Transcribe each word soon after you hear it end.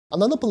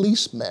Another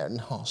policeman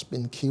has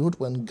been killed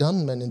when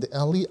gunmen in the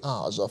early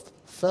hours of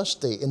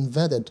Thursday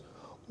invaded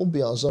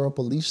Abia Varsity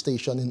police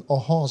station in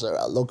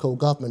Ohozara, local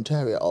government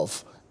area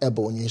of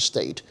Ebonyi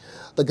State.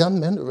 The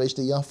gunmen raised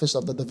the office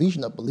of the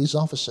divisional police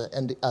officer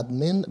and the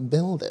admin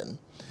building.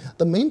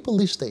 The main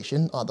police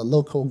station at the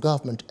local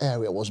government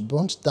area was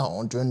burnt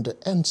down during the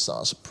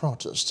NSAS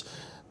protest.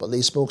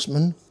 Police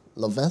spokesman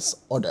Loveth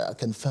Oda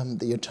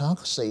confirmed the attack,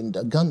 saying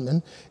the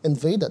gunmen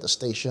invaded the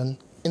station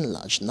in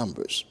large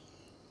numbers.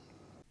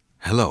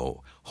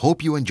 Hello,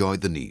 hope you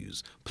enjoyed the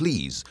news.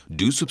 Please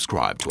do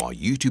subscribe to our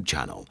YouTube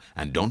channel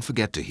and don't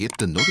forget to hit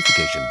the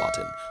notification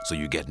button so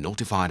you get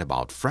notified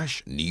about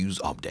fresh news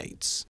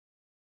updates.